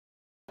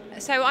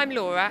So I'm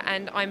Laura,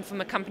 and I'm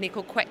from a company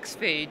called Quex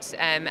Foods,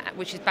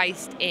 which is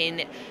based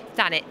in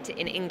Thanet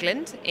in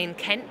England, in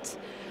Kent,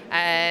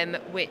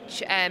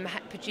 which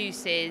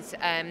produces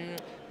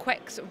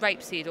Quex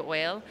rapeseed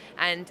oil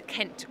and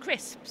Kent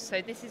crisps.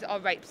 So this is our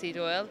rapeseed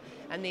oil,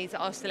 and these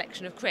are our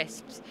selection of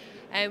crisps.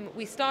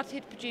 We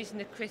started producing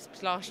the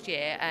crisps last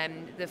year.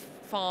 The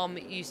farm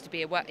used to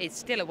be is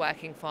still a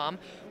working farm,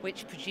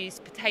 which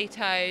produced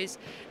potatoes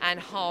and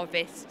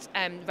harvests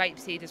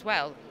rapeseed as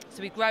well.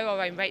 So we grow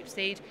our own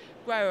rapeseed,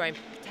 grow our own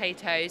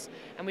potatoes,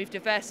 and we've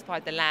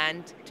diversified the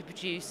land to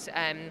produce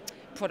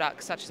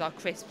products such as our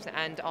crisps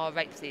and our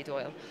rapeseed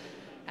oil.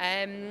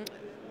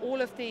 All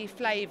of the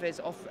flavours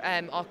of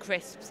our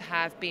crisps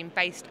have been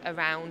based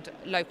around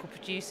local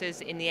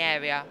producers in the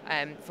area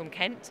from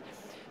Kent.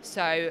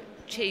 So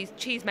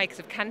cheesemakers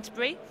of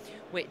Canterbury,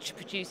 which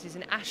produces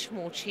an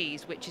Ashmore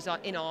cheese, which is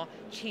in our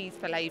cheese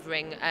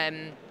flavouring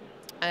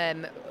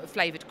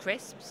flavoured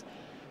crisps.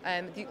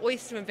 The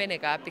oyster and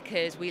vinegar,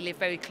 because we live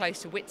very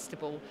close to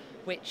Whitstable,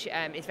 which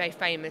is very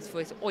famous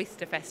for its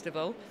oyster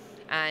festival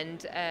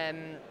and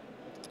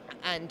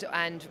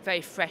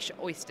very fresh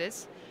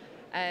oysters.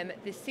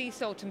 The sea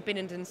salt and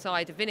Binenden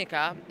cider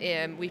vinegar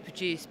we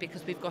produce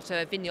because we've got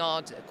a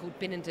vineyard called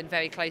Binenden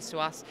very close to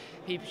us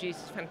who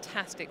produces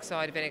fantastic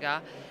cider vinegar,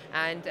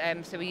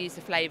 and so we use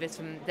the flavours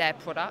from their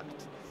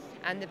product.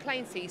 And the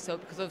plain sea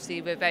salt because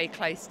obviously we're very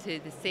close to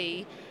the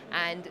sea,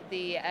 and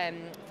the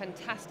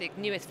fantastic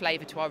newest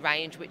flavour to our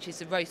range, which is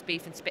the roast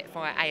beef and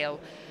Spitfire ale.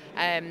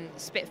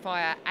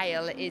 Spitfire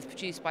ale is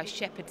produced by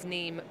Shepherd's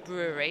Neame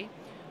Brewery,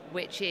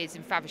 which is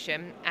in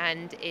Faversham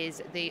and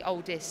is the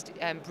oldest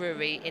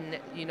brewery in the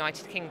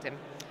United Kingdom.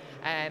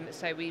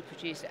 So we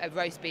produce a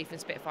roast beef and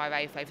Spitfire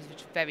ale flavours,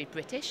 which are very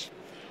British.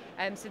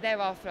 So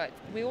thereafter,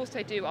 we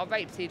also do our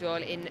rapeseed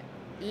oil in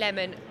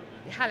lemon,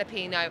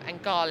 jalapeno and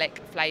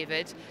garlic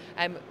flavoured,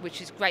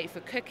 which is great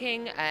for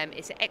cooking.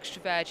 It's an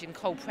extra virgin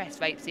cold pressed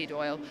rapeseed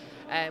oil,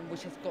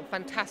 which has got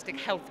fantastic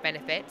health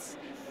benefits.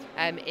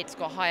 It's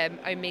got high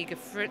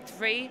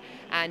omega-3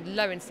 and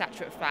low in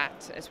saturated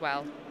fat as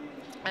well.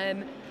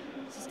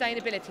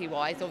 Sustainability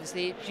wise,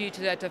 obviously due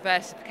to the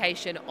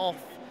diversification of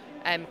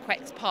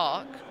Quex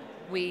Park,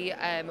 we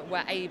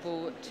were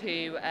able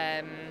to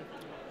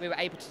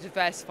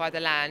diversify the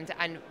land,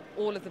 and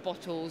all of the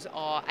bottles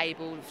are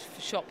able for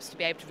shops to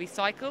be able to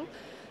recycle,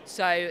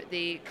 so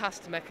the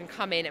customer can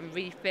come in and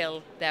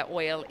refill their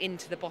oil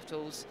into the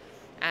bottles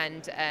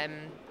and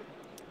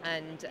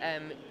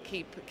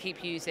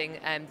keep using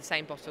the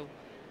same bottle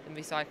and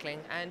recycling.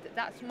 And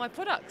that's my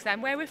products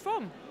and where we're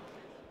from.